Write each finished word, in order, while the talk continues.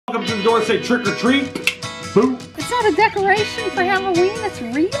up to the door and say trick or treat. Boo. It's not a decoration for Halloween, it's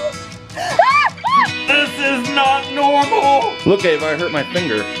real. This is not normal. Look, Ava, I hurt my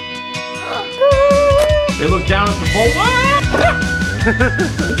finger. They look down at the pole.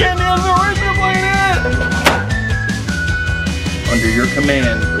 Get me out of the razor blade! Under your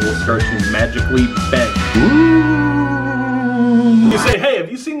command, it will start to magically bend. You say, hey, have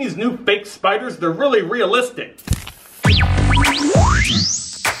you seen these new fake spiders? They're really realistic.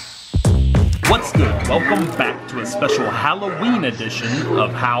 What's good? Welcome back to a special Halloween edition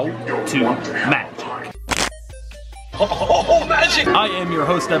of How to Magic. Oh, magic! I am your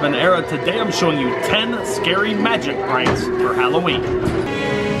host, EvanEra. Today I'm showing you 10 scary magic pranks for Halloween.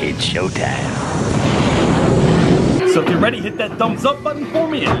 It's showtime. So if you're ready, hit that thumbs up button for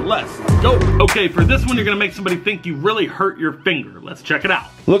me and let's go. Okay, for this one, you're gonna make somebody think you really hurt your finger. Let's check it out.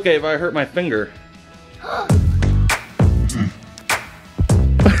 Look, Ava, I hurt my finger.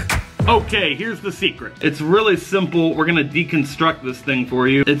 Okay, here's the secret. It's really simple. We're gonna deconstruct this thing for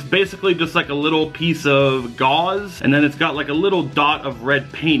you. It's basically just like a little piece of gauze, and then it's got like a little dot of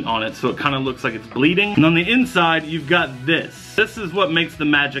red paint on it, so it kind of looks like it's bleeding. And on the inside, you've got this. This is what makes the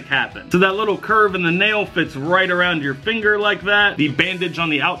magic happen. So that little curve in the nail fits right around your finger like that. The bandage on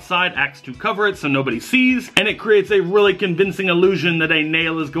the outside acts to cover it so nobody sees, and it creates a really convincing illusion that a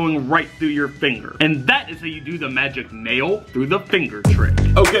nail is going right through your finger. And that is how you do the magic nail through the finger trick.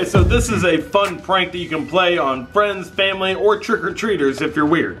 Okay, so this is a fun prank that you can play on friends, family, or trick-or-treaters if you're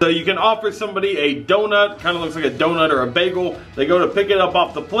weird. So you can offer somebody a donut, kind of looks like a donut or a bagel. They go to pick it up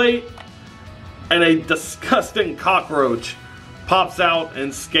off the plate, and a disgusting cockroach pops out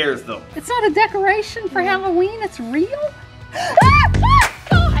and scares them. It's not a decoration for Halloween, it's real?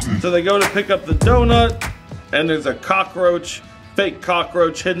 God. So they go to pick up the donut, and there's a cockroach, fake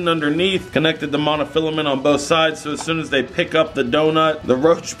cockroach hidden underneath, connected to monofilament on both sides, so as soon as they pick up the donut, the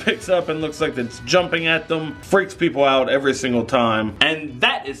roach picks up and looks like it's jumping at them, freaks people out every single time. And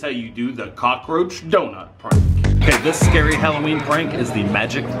that is how you do the cockroach donut prank. Okay, this scary Halloween prank is the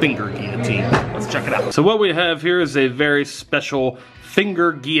magic finger guillotine. Let's check it out. So what we have here is a very special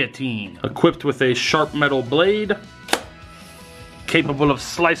finger guillotine, equipped with a sharp metal blade, capable of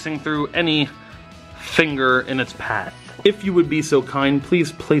slicing through any finger in its path. If you would be so kind,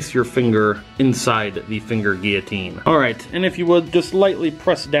 please place your finger inside the finger guillotine. Alright, and if you would, just lightly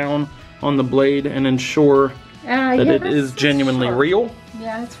press down on the blade and ensure that it is genuinely real.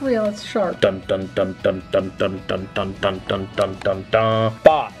 Yeah, it's real, it's sharp. Dun dun dun dun dun dun dun dun dun dun dun dun dun.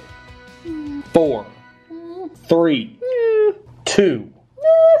 5, 4, 3, 2,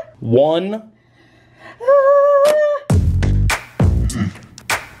 1.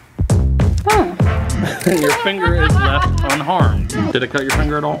 Your finger is left unharmed. Did it cut your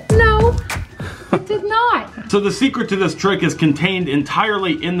finger at all? No, it did not. So the secret to this trick is contained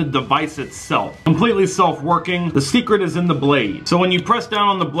entirely in the device itself. Completely self-working. The secret is in the blade. So when you press down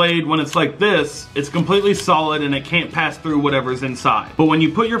on the blade, when it's like this, it's completely solid and it can't pass through whatever's inside. But when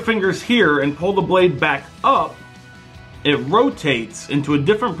you put your fingers here and pull the blade back up, it rotates into a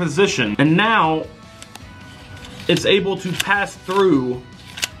different position, and now it's able to pass through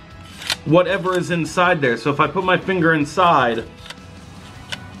whatever is inside there. So if I put my finger inside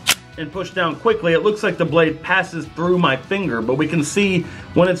and push down quickly, it looks like the blade passes through my finger, but we can see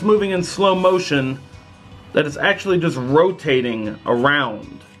when it's moving in slow motion that it's actually just rotating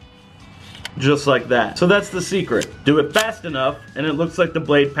around, just like that. So that's the secret. Do it fast enough and it looks like the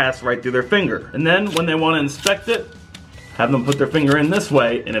blade passed right through their finger. And then when they want to inspect it, have them put their finger in this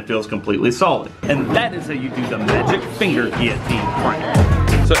way and it feels completely solid. And that is how you do the magic finger guillotine prank.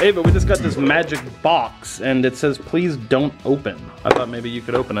 So Ava, we just got this magic box and it says please don't open. I thought maybe you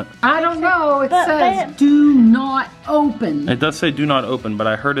could open it. I don't know, it says do not open. It does say do not open, but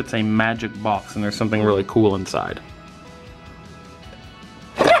I heard it's a magic box and there's something really cool inside.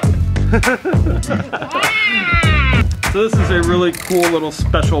 So this is a really cool little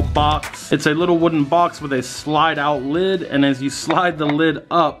special box. It's a little wooden box with a slide out lid, and as you slide the lid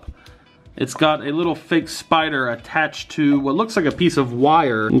up, it's got a little fake spider attached to what looks like a piece of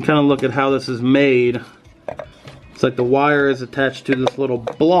wire. You can kind of look at how this is made. It's like the wire is attached to this little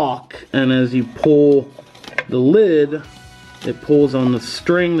block, and as you pull the lid, it pulls on the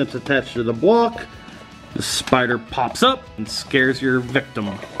string that's attached to the block. The spider pops up and scares your victim.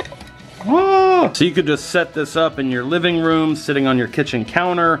 Ah! So you could just set this up in your living room, sitting on your kitchen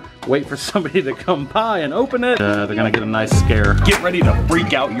counter, wait for somebody to come by and open it. They're gonna get a nice scare. Get ready to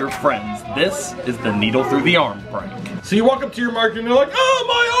freak out your friends. This is the needle through the arm prank. So you walk up to your market and you're like, oh,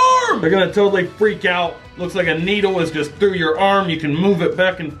 my arm! They're gonna totally freak out. Looks like a needle is just through your arm. You can move it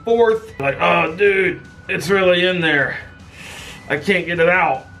back and forth. Like, oh, dude, it's really in there. I can't get it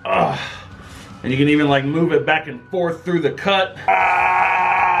out. And you can even like move it back and forth through the cut.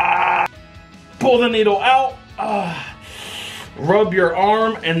 Pull the needle out. Rub your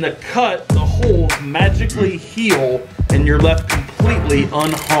arm, and the holes magically heal, and you're left completely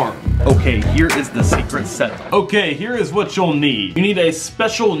unharmed. Okay, here is the secret setup. Okay, here is what you'll need. You need a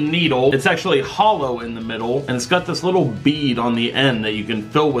special needle. It's actually hollow in the middle, and it's got this little bead on the end that you can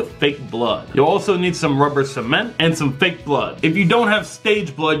fill with fake blood. You'll also need some rubber cement and some fake blood. If you don't have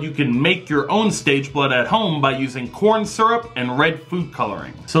stage blood, you can make your own stage blood at home by using corn syrup and red food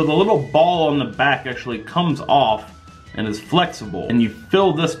coloring. So the little ball on the back actually comes off and is flexible, and you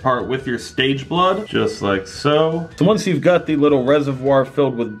fill this part with your stage blood just like so. So once you've got the little reservoir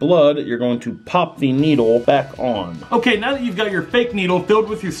filled with blood, you're going to pop the needle back on. Okay, now that you've got your fake needle filled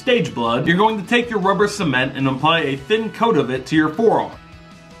with your stage blood, you're going to take your rubber cement and apply a thin coat of it to your forearm.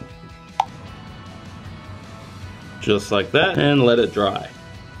 Just like that, and let it dry.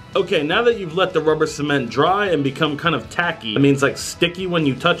 Okay, now that you've let the rubber cement dry and become kind of tacky, it means like sticky when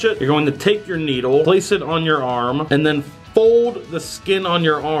you touch it, you're going to take your needle, place it on your arm, and then fold the skin on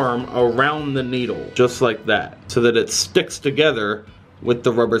your arm around the needle, just like that, so that it sticks together with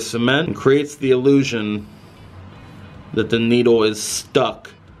the rubber cement and creates the illusion that the needle is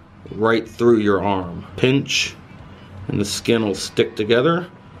stuck right through your arm. Pinch, and the skin will stick together.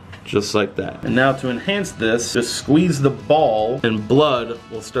 Just like that. And now to enhance this, just squeeze the ball and blood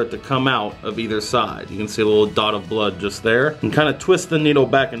will start to come out of either side. You can see a little dot of blood just there. And kind of twist the needle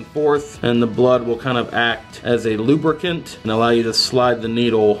back and forth, and the blood will kind of act as a lubricant and allow you to slide the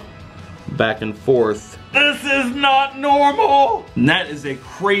needle back and forth. This is not normal! And that is a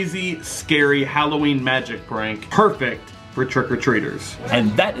crazy, scary Halloween magic prank. Perfect for trick-or-treaters.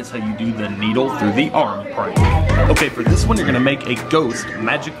 And that is how you do the needle through the arm prank. Okay, for this one you're gonna make a ghost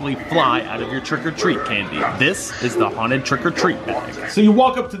magically fly out of your trick-or-treat candy. This is the haunted trick-or-treat bag. So you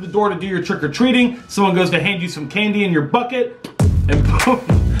walk up to the door to do your trick-or-treating, someone goes to hand you some candy in your bucket, and boom,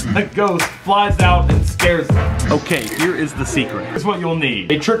 a ghost flies out and scares them. Okay, here is the secret. Here's what you'll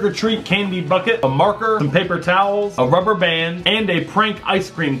need. A trick-or-treat candy bucket, a marker, some paper towels, a rubber band, and a prank ice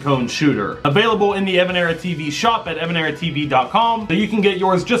cream cone shooter. Available in the EvanEraTV shop at EvanEraTV.com, so you can get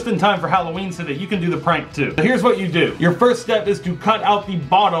yours just in time for Halloween so that you can do the prank too. So here's what you do. Your first step is to cut out the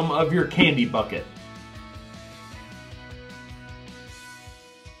bottom of your candy bucket.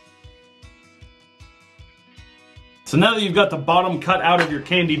 So now that you've got the bottom cut out of your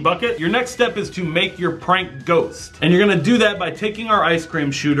candy bucket, your next step is to make your prank ghost. And you're gonna do that by taking our ice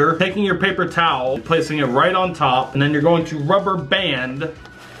cream shooter, taking your paper towel, placing it right on top, and then you're going to rubber band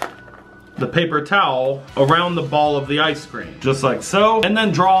the paper towel around the ball of the ice cream, just like so, and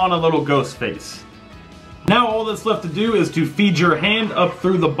then draw on a little ghost face. Now all that's left to do is to feed your hand up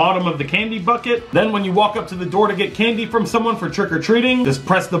through the bottom of the candy bucket. Then when you walk up to the door to get candy from someone for trick-or-treating, just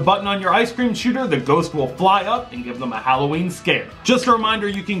press the button on your ice cream shooter, the ghost will fly up and give them a Halloween scare. Just a reminder,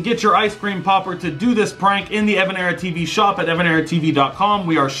 you can get your ice cream popper to do this prank in the EvanEraTV shop at EvanEraTV.com.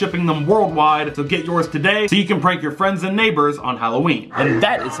 We are shipping them worldwide, so get yours today so you can prank your friends and neighbors on Halloween. And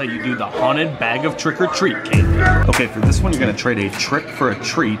that is how you do the haunted bag of trick-or-treat candy. Okay, for this one you're gonna trade a trick for a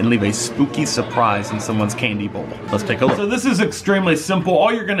treat and leave a spooky surprise in someone's candy bowl. Let's take a look. So this is extremely simple.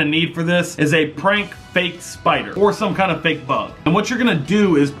 All you're gonna need for this is a prank fake spider or some kind of fake bug. And what you're gonna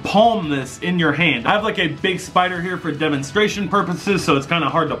do is palm this in your hand. I have like a big spider here for demonstration purposes, so it's kind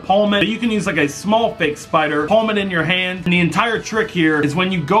of hard to palm it. But you can use like a small fake spider, palm it in your hand. And the entire trick here is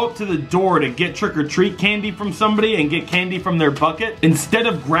when you go up to the door to get trick-or-treat candy from somebody and get candy from their bucket, instead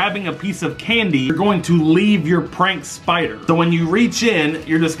of grabbing a piece of candy, you're going to leave your prank spider. So when you reach in,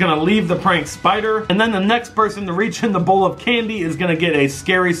 you're just gonna leave the prank spider, and then the next person to reach in the bowl of candy is gonna get a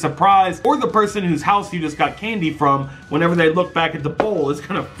scary surprise, or the person whose house you just got candy from, whenever they look back at the bowl, is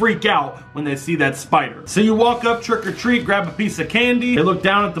gonna freak out when they see that spider. So you walk up trick-or-treat, grab a piece of candy, they look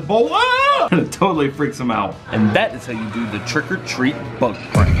down at the bowl, ah! And it totally freaks them out. And that is how you do the trick-or-treat bug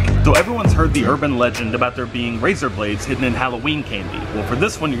prank. So everyone's heard the urban legend about there being razor blades hidden in Halloween candy. Well, for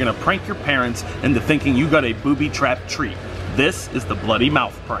this one, you're gonna prank your parents into thinking you got a booby-trapped treat. This is the bloody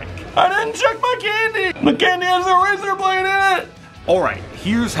mouth prank. I didn't check my candy! The candy has a razor blade in it! Alright,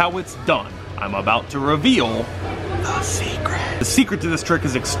 here's how it's done. I'm about to reveal the secret. The secret to this trick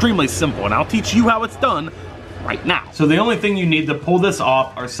is extremely simple, and I'll teach you how it's done right now. So the only thing you need to pull this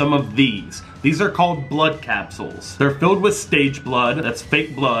off are some of these. These are called blood capsules. They're filled with stage blood, that's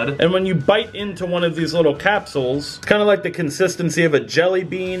fake blood. And when you bite into one of these little capsules, it's kind of like the consistency of a jelly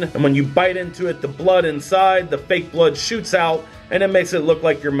bean. And when you bite into it, the blood inside, the fake blood shoots out, and it makes it look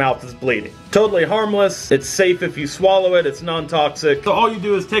like your mouth is bleeding. Totally harmless, it's safe if you swallow it, it's non-toxic. So all you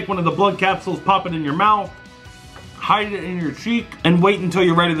do is take one of the blood capsules, pop it in your mouth, hide it in your cheek, and wait until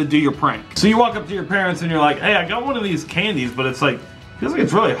you're ready to do your prank. So you walk up to your parents and you're like, hey, I got one of these candies, but it's like, feels like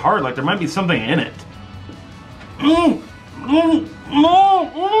it's really hard, like there might be something in it. No, there's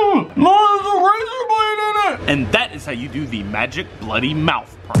a razor blade in it! And that is how you do the magic bloody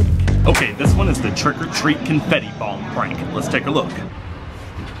mouth prank. Okay, this one is the trick-or-treat confetti bomb prank. Let's take a look.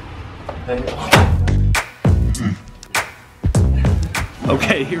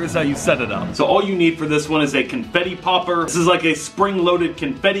 Okay, here's how you set it up. So all you need for this one is a confetti popper. This is like a spring-loaded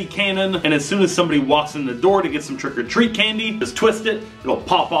confetti cannon, and as soon as somebody walks in the door to get some trick-or-treat candy, just twist it, it'll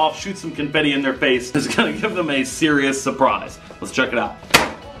pop off, shoot some confetti in their face. It's gonna give them a serious surprise. Let's check it out.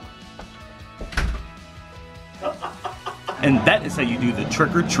 And that is how you do the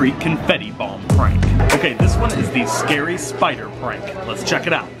trick-or-treat confetti bomb prank. Okay, this one is the scary spider prank. Let's check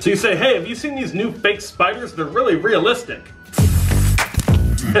it out. So you say, hey, have you seen these new fake spiders? They're really realistic.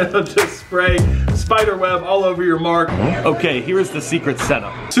 Just spray spider web all over your mark. Okay, here's the secret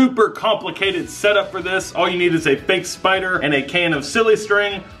setup. Super complicated setup for this. All you need is a fake spider and a can of silly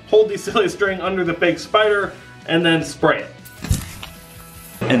string. Hold the silly string under the fake spider and then spray it.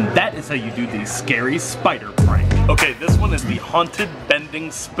 And that is how you do the scary spider prank. Okay, this one is the haunted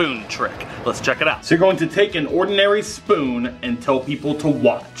bending spoon trick. Let's check it out. So you're going to take an ordinary spoon and tell people to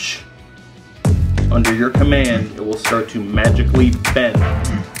watch. Under your command, it will start to magically bend.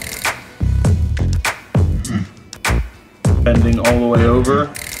 Bending all the way over.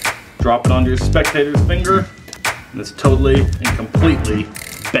 Drop it onto your spectator's finger, and it's totally and completely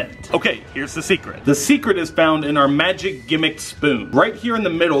bent. Okay, here's the secret. The secret is found in our magic gimmick spoon. Right here in the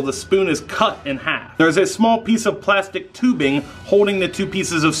middle, the spoon is cut in half. There's a small piece of plastic tubing holding the two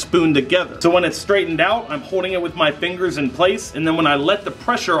pieces of spoon together. So when it's straightened out, I'm holding it with my fingers in place, and then when I let the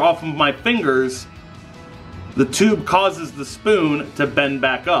pressure off of my fingers, the tube causes the spoon to bend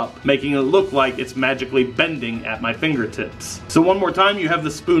back up, making it look like it's magically bending at my fingertips. So one more time, you have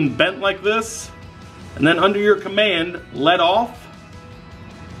the spoon bent like this, and then under your command, let off,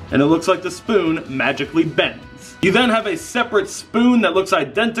 and it looks like the spoon magically bends. You then have a separate spoon that looks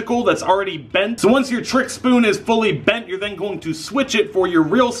identical that's already bent. So once your trick spoon is fully bent, you're then going to switch it for your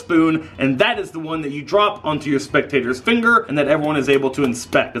real spoon, and that is the one that you drop onto your spectator's finger and that everyone is able to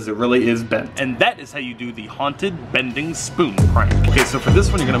inspect because it really is bent. And that is how you do the haunted bending spoon prank. Okay, so for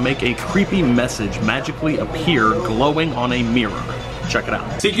this one, you're gonna make a creepy message magically appear glowing on a mirror. Check it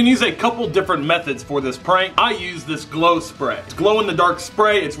out. So you can use a couple different methods for this prank. I use this glow spray. It's glow-in-the-dark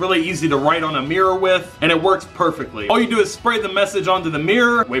spray. It's really easy to write on a mirror with, and it works perfectly. All you do is spray the message onto the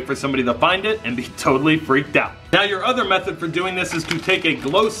mirror, wait for somebody to find it, and be totally freaked out. Now your other method for doing this is to take a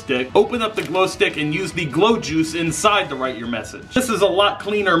glow stick, open up the glow stick, and use the glow juice inside to write your message. This is a lot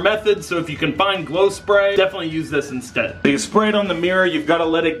cleaner method, so if you can find glow spray, definitely use this instead. So you spray it on the mirror, you've got to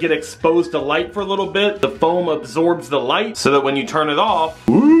let it get exposed to light for a little bit. The foam absorbs the light so that when you turn it off,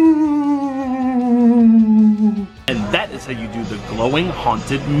 and that is how you do the glowing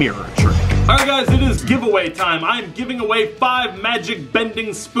haunted mirror trick. Alright guys, it is giveaway time. I am giving away 5 magic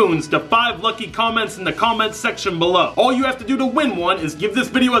bending spoons to 5 lucky comments in the comments section below. All you have to do to win one is give this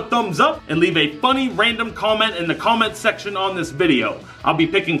video a thumbs up and leave a funny random comment in the comment section on this video. I'll be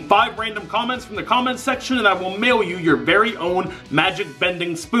picking 5 random comments from the comments section, and I will mail you your very own magic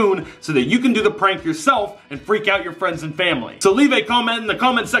bending spoon so that you can do the prank yourself and freak out your friends and family. So leave a comment in the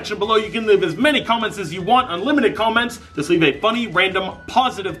comment section below. You can leave as many comments as you want, unlimited comments. Just leave a funny, random,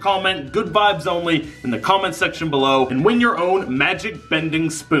 positive comment, good vibes only, in the comment section below, and win your own magic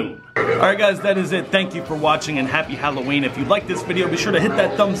bending spoon. Alright guys, that is it. Thank you for watching, and happy Halloween. If you like this video, be sure to hit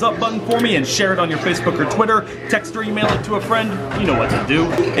that thumbs up button for me and share it on your Facebook or Twitter. Text or email it to a friend. You know what to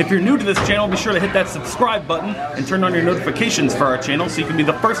do. If you're new to this channel, be sure to hit that subscribe button and turn on your notifications for our channel so you can be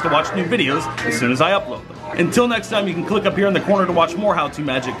the first to watch new videos as soon as I upload them. Until next time, you can click up here in the corner to watch more how-to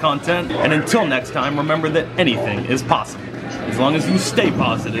magic content. And until next time, remember that anything is possible, as long as you stay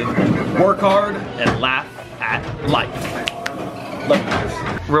positive, work hard, and laugh at life. Love you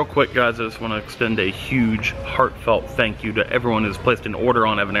guys. Real quick guys, I just want to extend a huge heartfelt thank you to everyone who's placed an order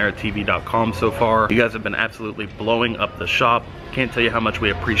on EvanEraTV.com so far. You guys have been absolutely blowing up the shop. Can't tell you how much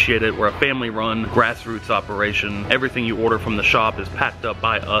we appreciate it. We're a family-run, grassroots operation. Everything you order from the shop is packed up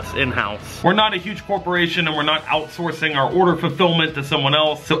by us in-house. We're not a huge corporation, and we're not outsourcing our order fulfillment to someone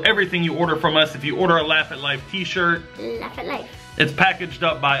else. So everything you order from us, if you order a Laugh at Life t-shirt, Laugh at Life. It's packaged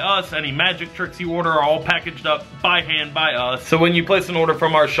up by us. Any magic tricks you order are all packaged up by hand by us. So when you place an order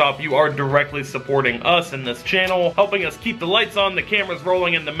from our shop, you are directly supporting us in this channel, helping us keep the lights on, the cameras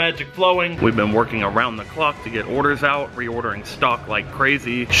rolling, and the magic flowing. We've been working around the clock to get orders out, reordering stock like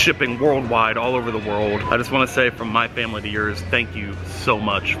crazy, shipping worldwide all over the world. I just want to say from my family to yours, thank you so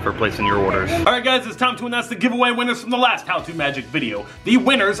much for placing your orders. All right guys, it's time to announce the giveaway winners from the last How To Magic video. The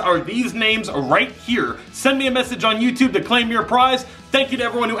winners are these names right here. Send me a message on YouTube to claim your prize. Thank you to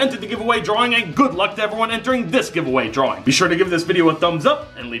everyone who entered the giveaway drawing, and good luck to everyone entering this giveaway drawing. Be sure to give this video a thumbs up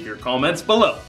and leave your comments below.